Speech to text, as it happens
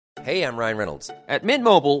Hey, I'm Ryan Reynolds. At Mint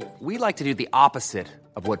Mobile, we like to do the opposite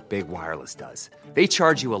of what Big Wireless does. They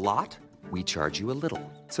charge you a lot, we charge you a little.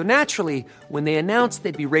 So naturally, when they announced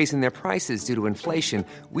they'd be raising their prices due to inflation,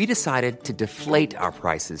 we decided to deflate our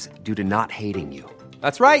prices due to not hating you.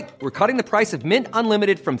 That's right. We're cutting the price of Mint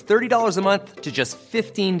Unlimited from $30 a month to just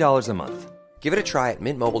 $15 a month. Give it a try at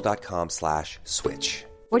mintmobile.com/switch.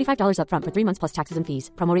 $45 up front for 3 months plus taxes and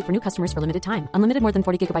fees. Promo rate for new customers for limited time. Unlimited more than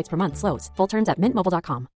 40 gigabytes per month. Slows full terms at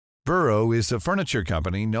mintmobile.com. Burrow is a furniture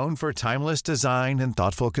company known for timeless design and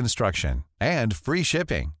thoughtful construction and free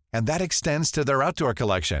shipping, and that extends to their outdoor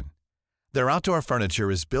collection. Their outdoor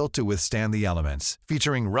furniture is built to withstand the elements,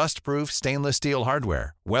 featuring rust-proof stainless steel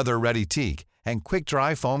hardware, weather-ready teak, and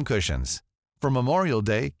quick-dry foam cushions. For Memorial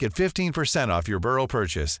Day, get 15% off your Burrow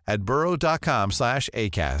purchase at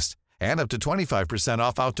burrow.com/acast and up to 25%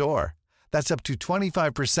 off outdoor. That's up to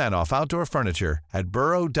 25% off outdoor furniture at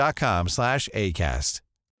burrow.com/acast.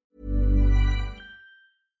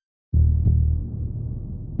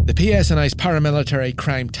 The PSNI's paramilitary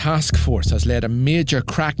crime task force has led a major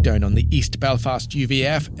crackdown on the East Belfast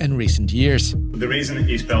UVF in recent years. The reason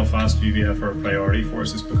East Belfast UVF are a priority for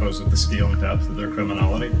us is because of the scale and depth of their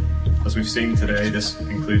criminality. As we've seen today, this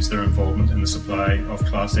includes their involvement in the supply of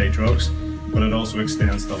Class A drugs, but it also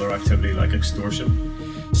extends to other activity like extortion.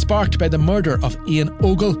 Sparked by the murder of Ian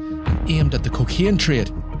Ogle and aimed at the cocaine trade,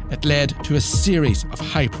 it led to a series of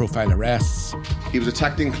high-profile arrests. He was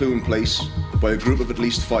attacked in Clune Place by a group of at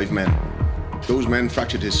least 5 men. Those men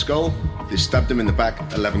fractured his skull, they stabbed him in the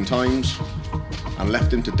back 11 times and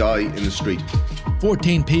left him to die in the street.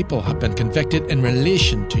 14 people have been convicted in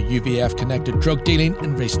relation to UVF-connected drug dealing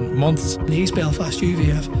in recent months. East Belfast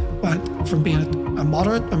UVF went from being a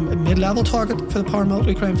moderate and mid-level target for the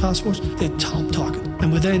paramilitary crime task force to the top target.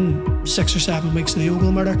 And within 6 or 7 weeks of the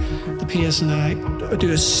Ogle murder, the PSNI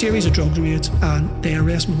do a series of drug raids and they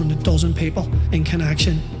arrest more than a dozen people in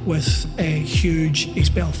connection with a huge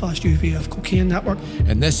East Belfast UVF cocaine network.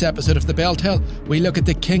 In this episode of The Bell Tell, we look at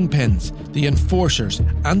the kingpins, the enforcers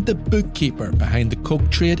and the bookkeeper behind the coke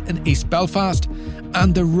trade in East Belfast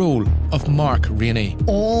and the role of Mark Rainey.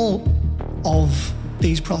 All of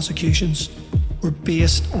these prosecutions were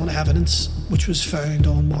based on evidence which was found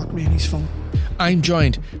on Mark Rainey's phone. I'm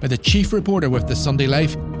joined by the chief reporter with the Sunday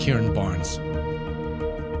Life, Kieran Barnes.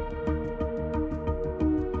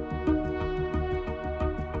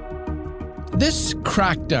 This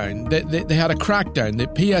crackdown, they had a crackdown. The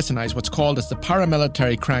PSNI is what's called as the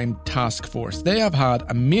Paramilitary Crime Task Force. They have had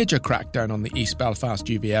a major crackdown on the East Belfast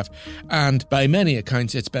UVF, and by many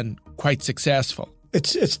accounts, it's been quite successful.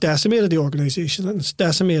 It's decimated the organisation and it's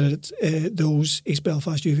decimated those East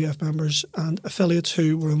Belfast UVF members and affiliates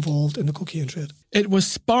who were involved in the cocaine trade. It was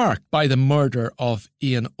sparked by the murder of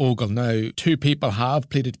Ian Ogle. Now, 2 people have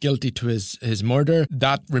pleaded guilty to his murder.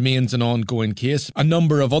 That remains an ongoing case. A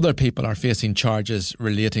number of other people are facing charges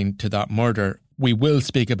relating to that murder. We will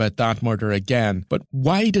speak about that murder again. But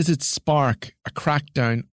why does it spark a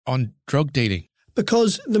crackdown on drug dealing?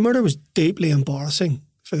 Because the murder was deeply embarrassing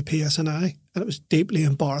for the PSNI. And it was deeply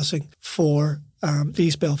embarrassing for the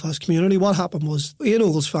East Belfast community. What happened was Ian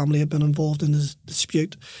Ogle's family had been involved in this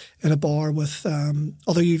dispute in a bar with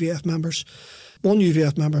other UVF members. One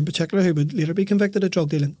UVF member in particular who would later be convicted of drug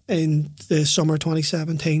dealing. In the summer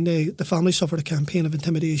 2017, the family suffered a campaign of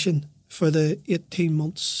intimidation for the 18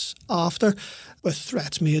 months after, with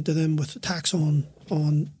threats made to them, with attacks on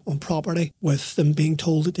property, with them being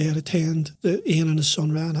told that they had Ian and his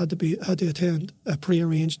son Ryan had to attend a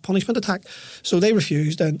pre-arranged punishment attack. So they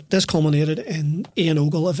refused, and this culminated in Ian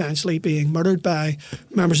Ogle eventually being murdered by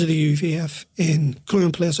members of the UVF in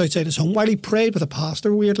Clune Place outside his home while he prayed with a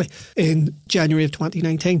pastor, weirdly, in January of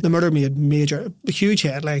 2019. The murder made huge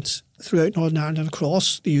headlines throughout Northern Ireland and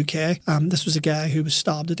across the UK. This was a guy who was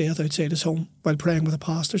stabbed to death outside his home while praying with a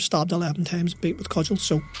pastor, stabbed 11 times, beat with cudgels.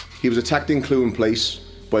 So he was attacked in Clune Place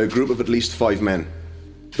by a group of at least 5 men.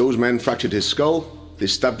 Those men fractured his skull, they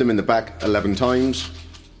stabbed him in the back 11 times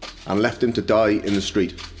and left him to die in the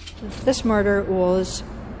street. This murder was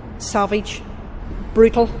savage,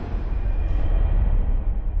 brutal.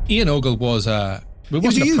 Ian Ogle was he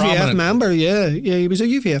was a UVF member, yeah. He was a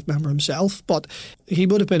UVF member himself, but he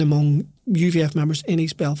would have been among UVF members in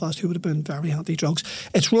East Belfast who would have been very anti-drugs.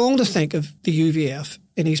 It's wrong to think of the UVF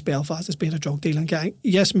in East Belfast as being a drug dealing gang.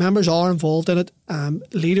 Yes, members are involved in it.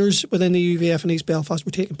 Leaders within the UVF in East Belfast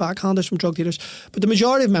were taking backhanders from drug dealers, but the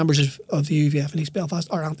majority of members of the UVF in East Belfast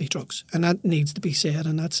are anti-drugs, and that needs to be said,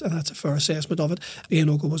 and that's a fair assessment of it. Ian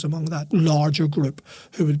Ogle was among that larger group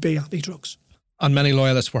who would be anti-drugs. And many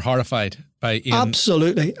loyalists were horrified by Ian.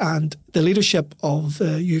 Absolutely. And the leadership of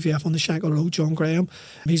UVF on the Shankill Road, John Graham,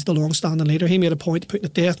 he's the long-standing leader. He made a point of putting a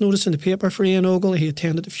death notice in the paper for Ian Ogle. He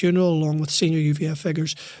attended the funeral along with senior UVF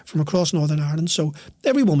figures from across Northern Ireland. So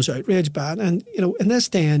everyone was outraged by it. And, you know, in this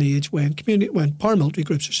day and age when paramilitary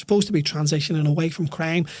groups are supposed to be transitioning away from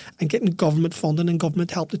crime and getting government funding and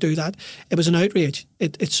government help to do that, it was an outrage.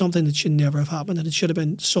 It's something that should never have happened, and it should have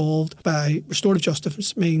been solved by restorative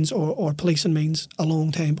justice means or policing means a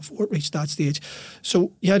long time before it reached that stage.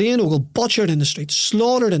 So you had Ian Ogle butchered in the street,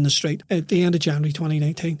 slaughtered in the street at the end of January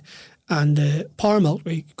 2019. And the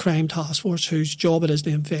paramilitary crime task force, whose job it is to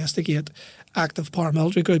investigate active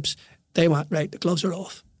paramilitary groups, they went, right, the gloves are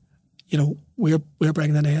off. You know, we're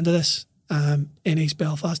bringing an end to this in East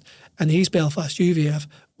Belfast. And the East Belfast UVF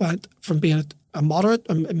went from being a moderate,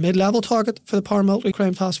 a mid-level target for the paramilitary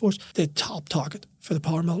crime task force to the top target for the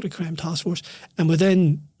paramilitary crime task force. And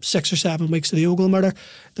within 6 or 7 weeks of the Ogle murder,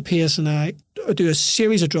 the PSNI do a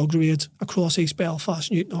series of drug raids across East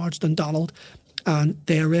Belfast, Newton, Ardston, Donald, and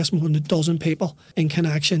they arrest more than a dozen people in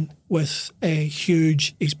connection with a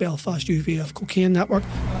huge East Belfast UVF cocaine network.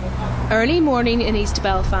 Early morning in East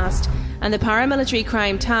Belfast, and the paramilitary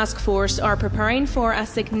crime task force are preparing for a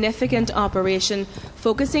significant operation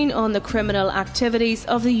focusing on the criminal activities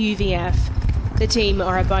of the UVF. The team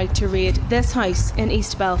are about to raid this house in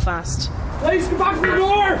East Belfast. Please come back from the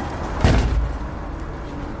door!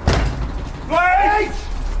 Please!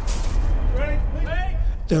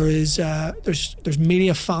 There's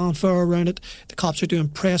media fanfare around it. The cops are doing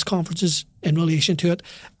press conferences in relation to it,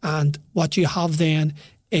 and what you have then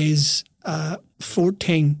is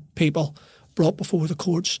 14 people brought before the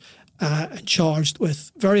courts and charged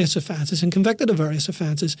with various offences and convicted of various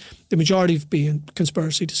offences, the majority of being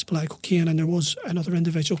conspiracy to supply cocaine, and there was another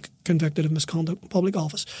individual convicted of misconduct in public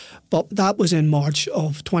office. But that was in March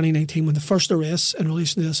of 2019 when the first arrests in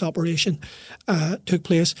relation to this operation took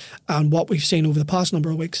place. And what we've seen over the past number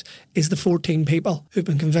of weeks is the 14 people who've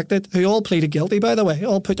been convicted, who all pleaded guilty, by the way,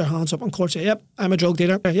 all put their hands up in court, say, yep, I'm a drug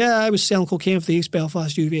dealer. Yeah, I was selling cocaine for the East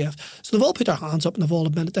Belfast UVF. So they've all put their hands up and they've all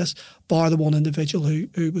admitted this, bar the one individual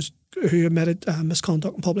who admitted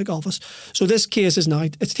misconduct in public office. So this case is now,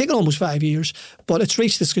 it's taken almost 5 years, but it's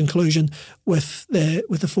reached this conclusion with the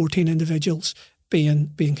 14 individuals being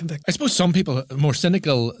convicted. I suppose some people, more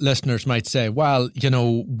cynical listeners, might say, well, you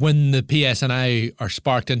know, when the PSNI are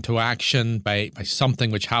sparked into action by something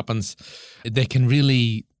which happens, they can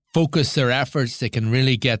really focus their efforts, they can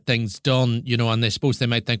really get things done, you know, and I suppose they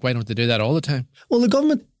might think, why don't they do that all the time? Well, the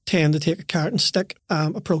government tend to take a carrot and stick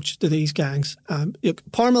approach to these gangs.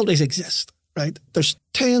 Paramilitaries exist, right? There's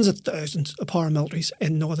tens of thousands of paramilitaries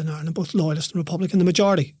in Northern Ireland, both loyalist and Republican,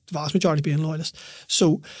 the vast majority being loyalist.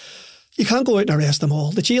 So you can't go out and arrest them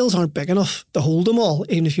all. The jails aren't big enough to hold them all,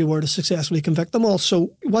 even if you were to successfully convict them all.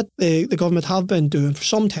 So what the government have been doing for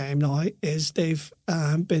some time now is they've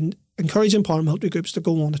been encouraging paramilitary groups to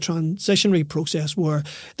go on a transitionary process where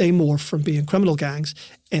they morph from being criminal gangs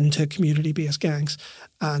into community-based gangs.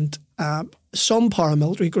 And some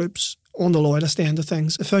paramilitary groups on the loyalist end of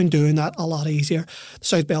things have found doing that a lot easier. The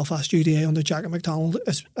South Belfast UDA under Jack MacDonald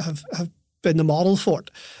have been the model for it.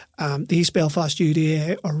 The East Belfast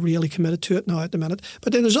UDA are really committed to it now at the minute.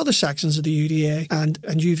 But then there's other sections of the UDA and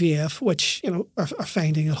UVF which, you know, are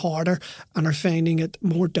finding it harder and are finding it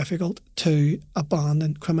more difficult to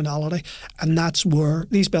abandon criminality. And that's where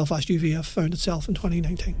the East Belfast UVF found itself in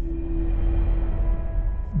 2019.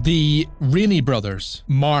 The Rainey brothers,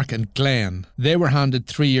 Mark and Glenn, they were handed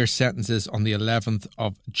 3-year sentences on the 11th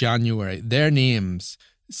of January. Their names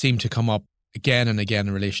seem to come up again and again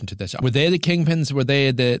in relation to this. Were they the kingpins? Were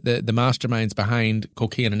they the masterminds behind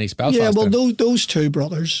cocaine in East Belfast? Yeah, well, those two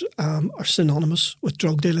brothers are synonymous with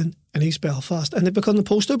drug dealing in East Belfast, and they've become the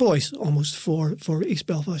poster boys almost for East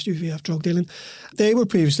Belfast UVF drug dealing. They were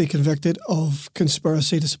previously convicted of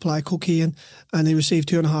conspiracy to supply cocaine, and they received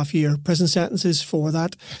 2.5-year prison sentences for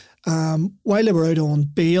that. While they were out on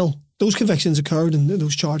bail, those convictions occurred and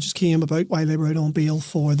those charges came about while they were out on bail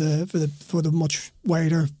for the much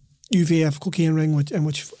wider UVF cocaine ring in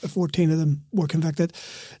which 14 of them were convicted.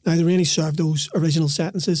 Now, they really served those original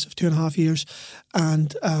sentences of 2.5 years,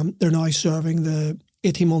 and they're now serving the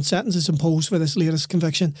 18-month sentences imposed for this latest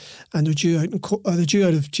conviction, and they're due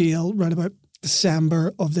out of jail around about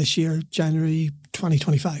December of this year, January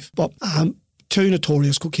 2025. But two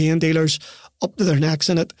notorious cocaine dealers up to their necks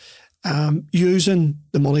in it, using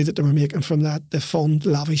the money that they were making from that to fund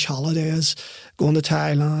lavish holidays, going to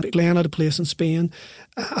Thailand. Glenn had a place in Spain,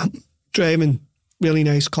 driving really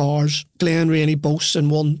nice cars. Glenn Rainey boasts in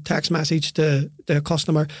one text message to the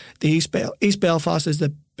customer, the East Belfast is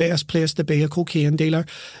the best place to be a cocaine dealer.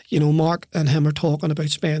 You know, Mark and him are talking about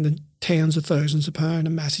spending tens of thousands of pounds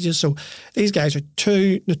in messages. So these guys are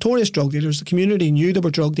two notorious drug dealers. The community knew they were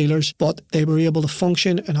drug dealers, but they were able to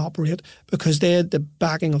function and operate because they had the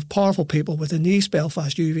backing of powerful people within the East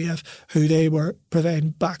Belfast UVF who they were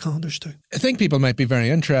providing backhanders to. I think people might be very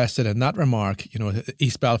interested in that remark. You know,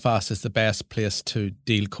 East Belfast is the best place to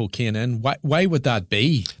deal cocaine in. Why would that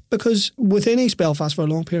be? Because within East Belfast for a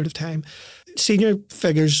long period of time, senior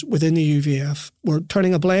figures within the UVF were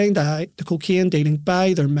turning a blind eye to cocaine dealing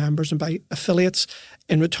by their members and by affiliates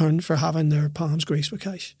in return for having their palms greased with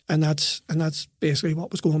cash. And that's basically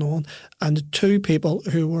what was going on. And the two people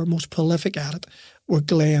who were most prolific at it were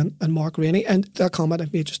Glenn and Mark Rainey. And that comment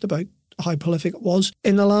I've made just about how prolific it was.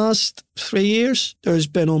 In the last 3 years, there's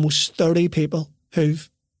been almost 30 people who've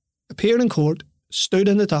appeared in court, stood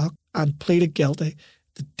in the dock and pleaded guilty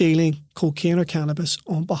to dealing cocaine or cannabis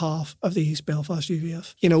on behalf of the East Belfast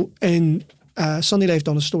UVF. You know, in Sunday Life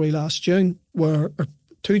done a story last June, or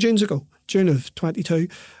 2 Junes ago, June of 22,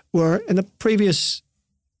 where in the previous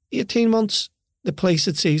 18 months, the police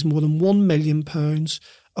had seized more than £1 million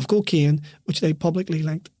of cocaine, which they publicly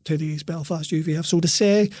linked to the East Belfast UVF. So to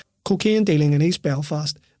say cocaine dealing in East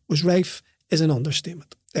Belfast was rife is an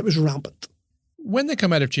understatement. It was rampant. When they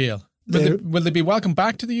come out of jail, will they be welcomed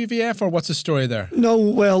back to the UVF, or what's the story there? No,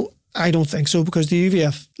 well, I don't think so, because the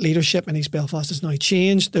UVF leadership in East Belfast has now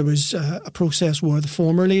changed. There was a process where the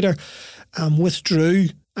former leader withdrew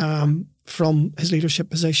from his leadership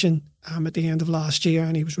position at the end of last year,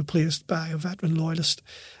 and he was replaced by a veteran loyalist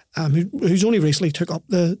who's only recently took up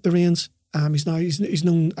the reins. He's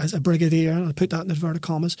known as a brigadier, and I put that in inverted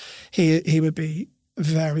commas. He would be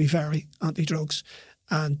very, very anti-drugs,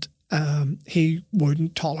 and he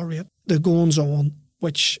wouldn't tolerate the goings-on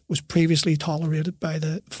which was previously tolerated by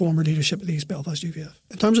the former leadership of the East Belfast UVF.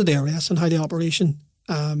 In terms of the arrests and how the operation,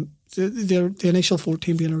 the initial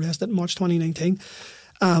 14 being arrested in March 2019,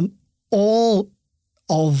 all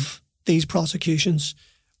of these prosecutions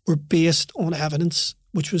were based on evidence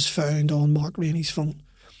which was found on Mark Rainey's phone.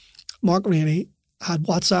 Mark Rainey had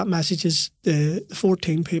WhatsApp messages, the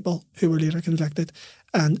 14 people who were later convicted,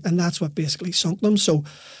 and that's what basically sunk them. So,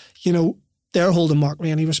 you know, they're holding Mark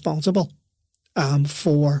Rainey responsible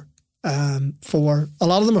for a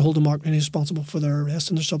lot of them are holding Mark Rainey responsible for their arrest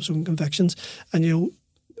and their subsequent convictions. And, you know,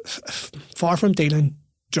 far from dealing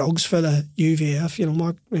drugs for the UVF, you know,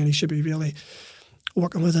 Mark Rainey should be really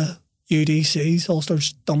working with the UDCs,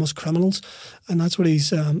 Ulster's dumbest criminals, and that's what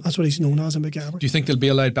he's known as in McGabber. Do you think they'll be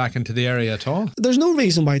allowed back into the area at all? There's no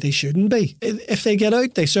reason why they shouldn't be. If they get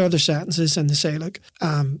out, they serve their sentences and they say, look,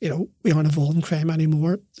 you know, we aren't involved in crime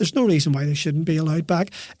anymore. There's no reason why they shouldn't be allowed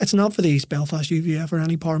back. It's not for the East Belfast UVF or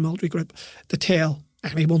any paramilitary group to tell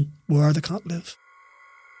anyone where they can't live.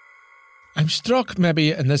 I'm struck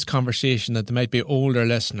maybe in this conversation that there might be older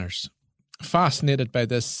listeners fascinated by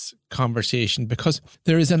this conversation, because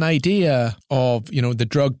there is an idea of, you know, the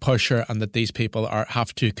drug pusher and that these people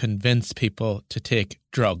have to convince people to take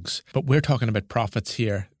drugs. But we're talking about profits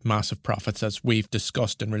here, massive profits, as we've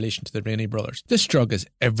discussed in relation to the Rainey brothers. This drug is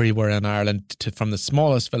everywhere in Ireland, from the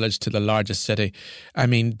smallest village to the largest city. I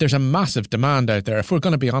mean, there's a massive demand out there, if we're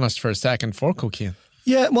going to be honest for a second, for cocaine.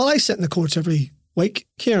 Yeah, well, I sit in the courts every week,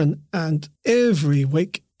 Kieran, and every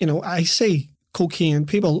week, you know, I see cocaine,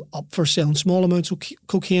 people up for selling small amounts of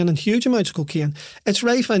cocaine and huge amounts of cocaine. It's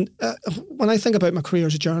rife, and when I think about my career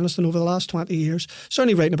as a journalist and over the last 20 years,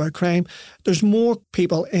 certainly writing about crime, there's more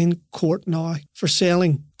people in court now for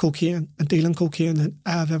selling cocaine and dealing cocaine than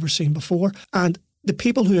I've ever seen before. And the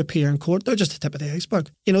people who appear in court, they're just the tip of the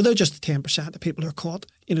iceberg. You know, they're just the 10% of people who are caught.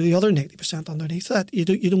 You know, the other 90% underneath that, you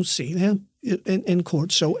don't see them in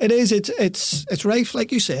court. So it's rife,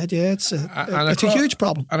 like you said. Yeah, it's a huge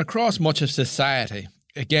problem. And across much of society,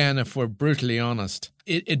 again, if we're brutally honest,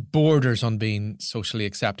 it borders on being socially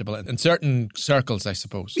acceptable in certain circles, I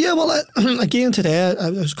suppose. Yeah, well, again, today I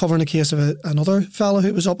was covering a case of another fellow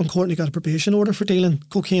who was up in court and he got a probation order for dealing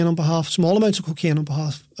cocaine small amounts of cocaine on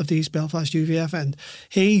behalf of the East Belfast UVF, and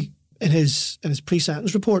he, in his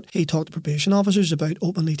pre-sentence report, he talked to probation officers about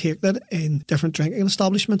openly taking it in different drinking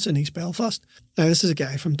establishments in East Belfast. Now, this is a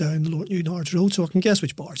guy from down the New Norwich Road, so I can guess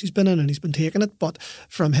which bars he's been in and he's been taking it, but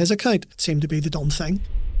from his account, it seemed to be the dumb thing.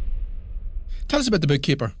 Tell us about the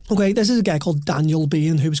bookkeeper. Okay, this is a guy called Daniel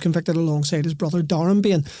Bain, who was convicted alongside his brother Darren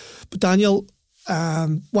Bain. But Daniel,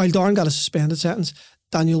 while Darren got a suspended sentence,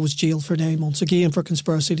 Daniel was jailed for 9 months, again for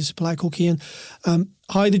conspiracy to supply cocaine.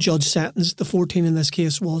 How the judge sentenced the 14 in this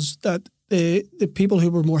case was that the people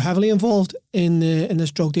who were more heavily involved in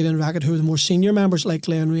this drug dealing racket, who were the more senior members, like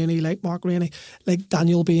Glenn Rainey, like Mark Rainey, like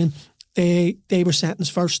Daniel Bain, they were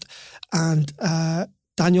sentenced first. And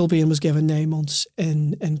Daniel Bain was given 9 months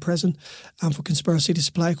in prison for conspiracy to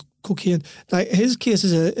supply cocaine. Now, his case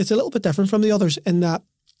it's a little bit different from the others in that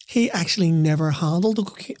he actually never handled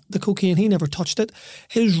the cocaine. He never touched it.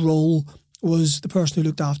 His role was the person who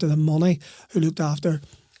looked after the money, who looked after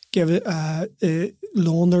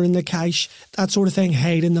laundering the cash, that sort of thing,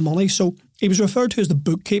 hiding the money. So he was referred to as the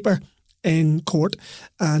bookkeeper in court,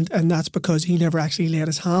 and that's because he never actually laid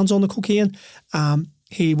his hands on the cocaine.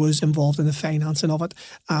 He was involved in the financing of it.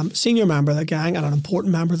 Senior member of the gang and an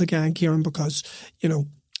important member of the gang, Kieran, because,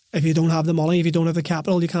 if you don't have the money, if you don't have the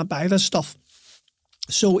capital, you can't buy this stuff.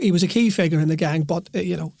 So he was a key figure in the gang, but,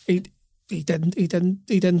 he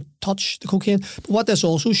didn't touch the cocaine. But what this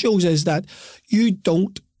also shows is that you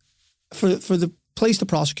don't, for the police to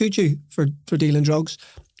prosecute you for dealing drugs,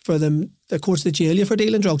 for the courts to jail you for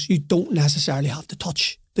dealing drugs, you don't necessarily have to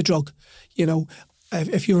touch the drug.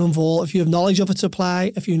 If you're involved, if you have knowledge of its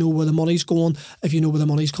supply, if you know where the money's going, if you know where the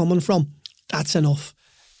money's coming from, that's enough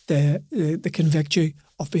to convict you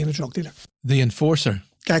of being a drug dealer. The enforcer?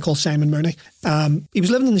 Guy called Simon Mooney. He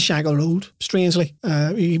was living in the Shankill Road, strangely.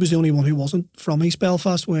 He was the only one who wasn't from East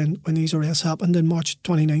Belfast when these arrests happened in March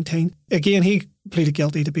 2019. Again, he pleaded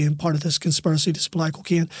guilty to being part of this conspiracy to supply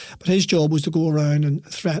cocaine, but his job was to go around and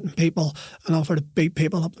threaten people and offer to beat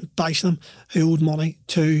people up and bash them who owed money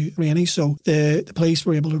to Rainey. So the police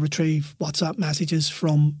were able to retrieve WhatsApp messages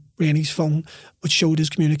from Rainey's phone, which showed his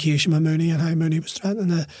communication with Mooney and how Mooney was threatening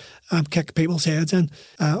to kick people's heads in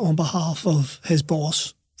on behalf of his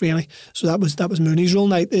boss, Rainey. So that was Mooney's role.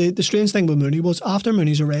 Now, the strange thing with Mooney was after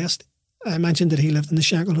Mooney's arrest, I mentioned that he lived in the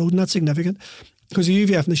Shankill Road, and that's significant because the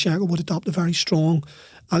UVF and the Shankill would adopt a very strong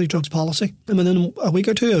anti-drugs policy. And within a week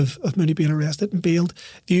or two of Mooney being arrested and bailed,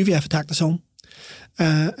 the UVF attacked his home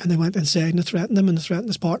and they went inside and they threatened him and they threatened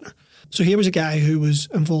his partner. So here was a guy who was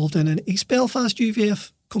involved in an East Belfast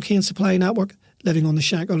UVF cocaine supply network living on the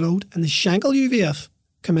Shankill Road, and the Shankill UVF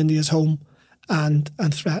come into his home and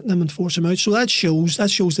threaten him and force him out. So that shows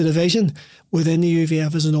the division within the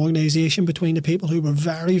UVF as an organisation between the people who were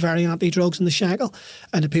very, very anti-drugs in the Shankill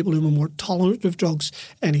and the people who were more tolerant of drugs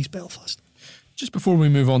in East Belfast. Just before we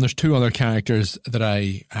move on, there's two other characters that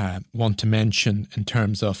I want to mention in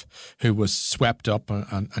terms of who was swept up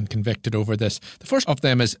and convicted over this. The first of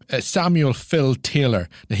them is Samuel Phil Taylor.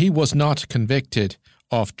 Now, he was not convicted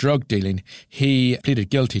of drug dealing. He pleaded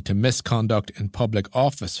guilty to misconduct in public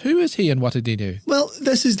office. Who is he and what did he do? Well,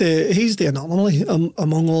 he's the anomaly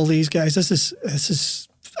among all these guys. This is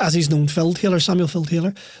as he's known, Samuel Phil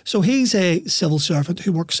Taylor. So he's a civil servant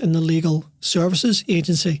who works in the Legal Services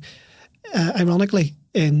Agency, ironically,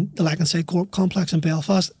 in the Leckenside Court Complex in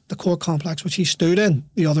Belfast, the court complex which he stood in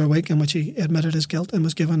the other week, in which he admitted his guilt and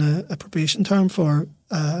was given a probation term for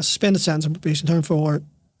suspended sentence and probation term for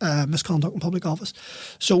misconduct in public office.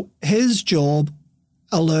 So his job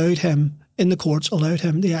allowed him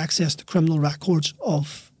the access to criminal records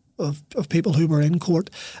of people who were in court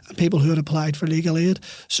and people who had applied for legal aid.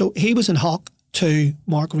 So he was in hock to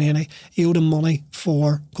Mark Rainey. He owed him money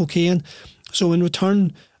for cocaine. So in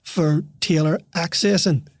return for Taylor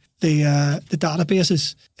accessing the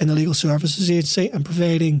databases in the Legal Services Agency and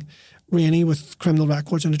providing Rainey with criminal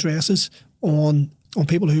records and addresses on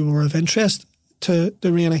people who were of interest to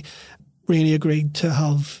Rainey agreed to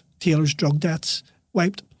have Taylor's drug debts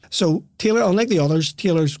wiped. So Taylor, unlike the others,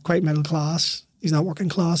 Taylor's quite middle class. He's not working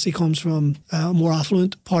class. He comes from a more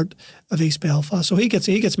affluent part of East Belfast. So he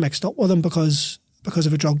gets mixed up with him because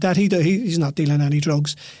of a drug debt. He's not dealing any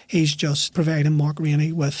drugs. He's just providing Mark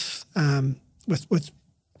Rainey with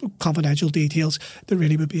confidential details that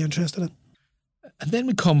Rainey would be interested in. And then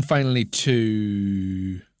we come finally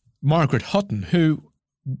to Margaret Hutton, who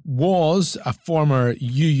was a former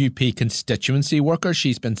UUP constituency worker.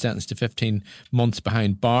 She's been sentenced to 15 months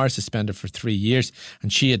behind bars, suspended for 3 years,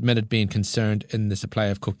 and she admitted being concerned in the supply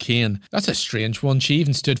of cocaine. That's a strange one. She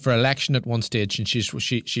even stood for election at one stage, and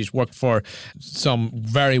she's worked for some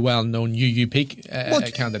very well-known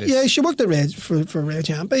UUP candidates. Yeah, she worked at for Red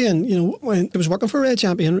Champion, and when she was working for Red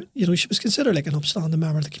Champion, she was considered like an upstanding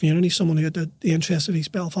member of the community, someone who had the interests of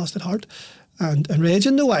East Belfast at heart. And Reg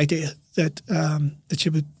had no idea that she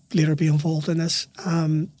would later be involved in this.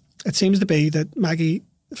 It seems to be that Maggie,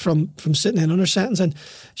 from sitting in on her sentencing,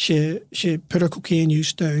 she put her cocaine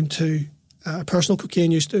use down to personal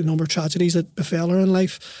cocaine use to a number of tragedies that befell her in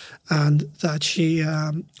life, and that she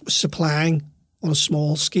was supplying on a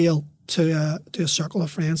small scale to a circle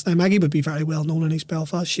of friends. Now, Maggie would be very well known in East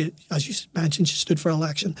Belfast. She, as you mentioned, she stood for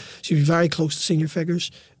election. She'd be very close to senior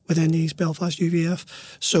figures within the East Belfast UVF.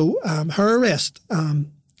 So her arrest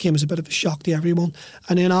came as a bit of a shock to everyone.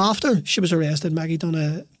 And then after she was arrested, Maggie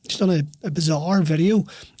she's done a bizarre video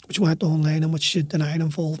which went online in which she denied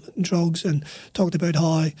involvement in drugs and talked about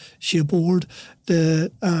how she abhorred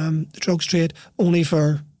the drugs trade, only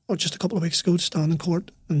for just a couple of weeks ago to stand in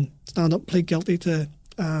court and stand up and plead guilty to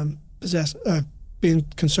being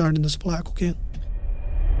concerned in the supply of cocaine.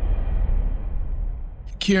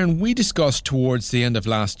 Kieran, we discussed towards the end of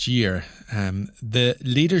last year the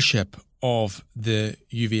leadership of the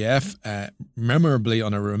UVF, memorably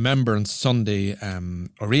on a Remembrance Sunday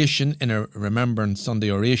oration,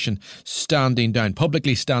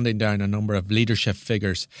 publicly standing down a number of leadership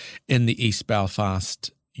figures in the East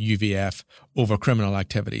Belfast UVF over criminal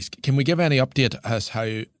activities. Can we give any update as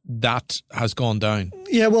how that has gone down?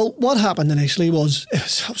 Yeah, well, what happened initially was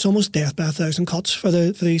it was almost death by 1,000 cuts for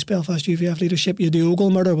the East Belfast UVF leadership. You had the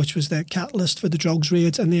Ogle murder, which was the catalyst for the drugs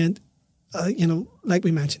raids, and then, like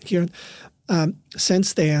we mentioned, Kieran,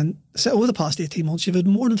 since then, over the past 18 months, you've had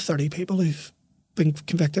more than 30 people who've been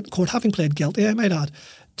convicted in court, having pled guilty, I might add,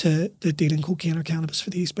 to dealing cocaine or cannabis for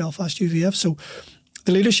the East Belfast UVF. So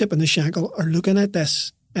the leadership and the Shankill are looking at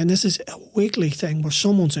this, and this is a weekly thing where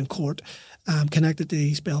someone's in court connected to the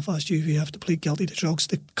East Belfast UVF to plead guilty to drugs.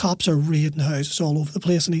 The cops are raiding houses all over the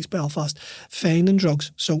place in East Belfast, finding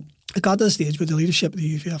drugs. So it got to the stage where the leadership of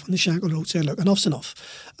the UVF and the Shankill Road said, look, enough's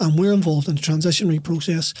enough. And we're involved in the transitionary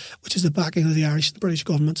process, which is the backing of the Irish and the British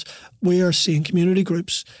governments. We are seeing community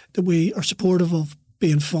groups that we are supportive of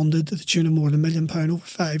being funded to the tune of more than £1 million over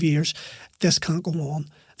 5 years. This can't go on.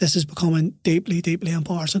 This is becoming deeply, deeply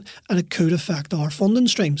embarrassing, and it could affect our funding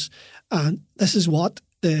streams. And this is what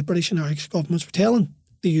the British and Irish governments were telling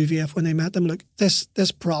the UVF when they met them. Look, this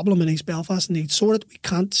problem in East Belfast needs sorted. We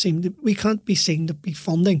can't be seen to be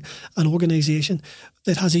funding an organisation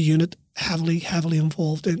that has a unit heavily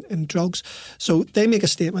involved in drugs. So they make a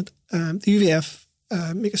statement. The UVF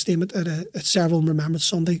make a statement at several Remembrance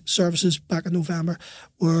Sunday services back in November,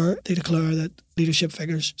 where they declare that leadership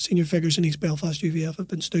figures, senior figures in East Belfast UVF have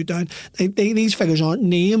been stood down. These figures aren't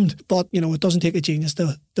named, but it doesn't take a genius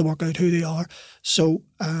to work out who they are. So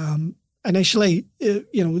initially,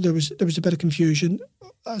 there was a bit of confusion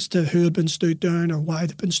as to who had been stood down or why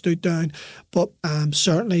they'd been stood down, but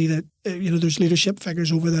certainly that there's leadership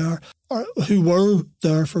figures over there who were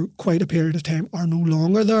there for quite a period of time are no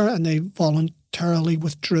longer there, and they voluntarily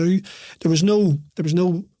withdrew. There was no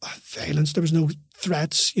violence. There was no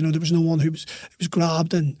threats. There was no one who was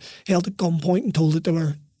grabbed and held at gunpoint and told that they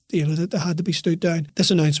were that they had to be stood down.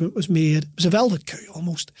 This announcement was made. It was a velvet coup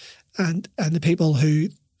almost, and the people who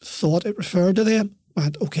thought it referred to them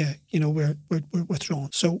went, okay, we're withdrawn.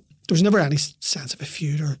 So there was never any sense of a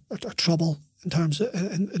feud or trouble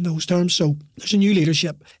in those terms. So there's a new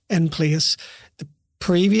leadership in place. The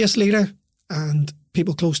previous leader and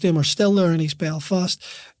people close to him are still there in East Belfast.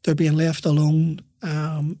 They're being left alone.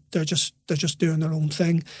 They're just doing their own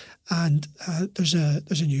thing, and there's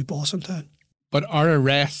a new boss in town. But are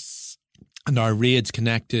arrests and are raids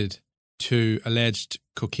connected to alleged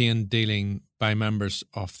cocaine dealing by members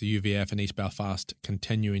of the UVF in East Belfast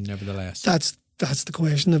continuing nevertheless? That's the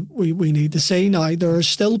question that we need to see now. There are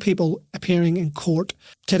still people appearing in court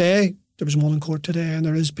today. There was one in court today, and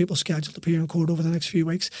there is people scheduled to appear in court over the next few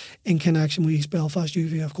weeks in connection with East Belfast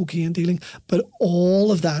UVF cocaine dealing. But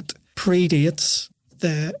all of that predates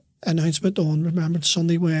the announcement on Remembrance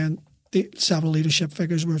Sunday when several leadership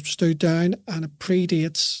figures were stood down, and it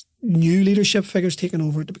predates new leadership figures taking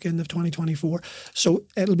over at the beginning of 2024. So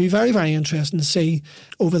it'll be very, very interesting to see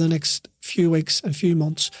over the next few weeks and few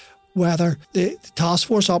months whether the task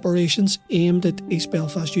force operations aimed at East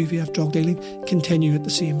Belfast UVF drug dealing continue at the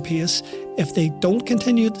same pace. If they don't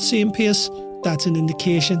continue at the same pace, that's an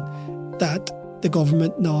indication that the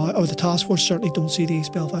government now, or the task force, certainly don't see the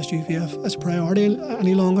East Belfast UVF as a priority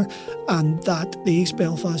any longer, and that the East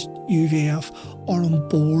Belfast UVF are on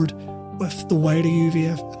board with the wider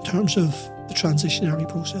UVF in terms of the transitionary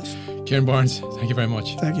process. Kieran Barnes, thank you very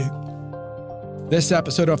much. Thank you. This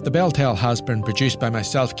episode of The Bell Tale has been produced by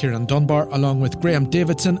myself, Kieran Dunbar, along with Graham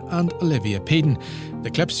Davidson and Olivia Peden.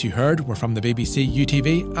 The clips you heard were from the BBC,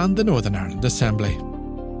 UTV and the Northern Ireland Assembly.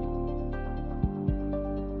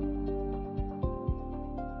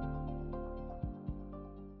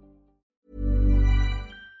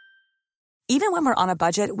 Even when we're on a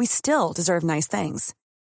budget, we still deserve nice things.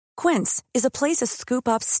 Quince is a place to scoop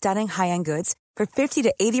up stunning high-end goods for 50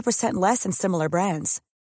 to 80% less than similar brands.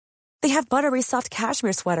 They have buttery soft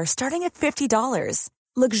cashmere sweaters starting at $50,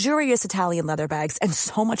 luxurious Italian leather bags, and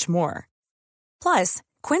so much more. Plus,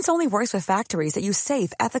 Quince only works with factories that use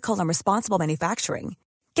safe, ethical, and responsible manufacturing.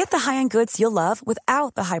 Get the high-end goods you'll love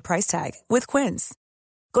without the high price tag with Quince.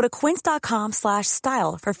 Go to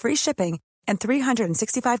quince.com/style for free shipping and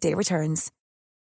 365-day returns.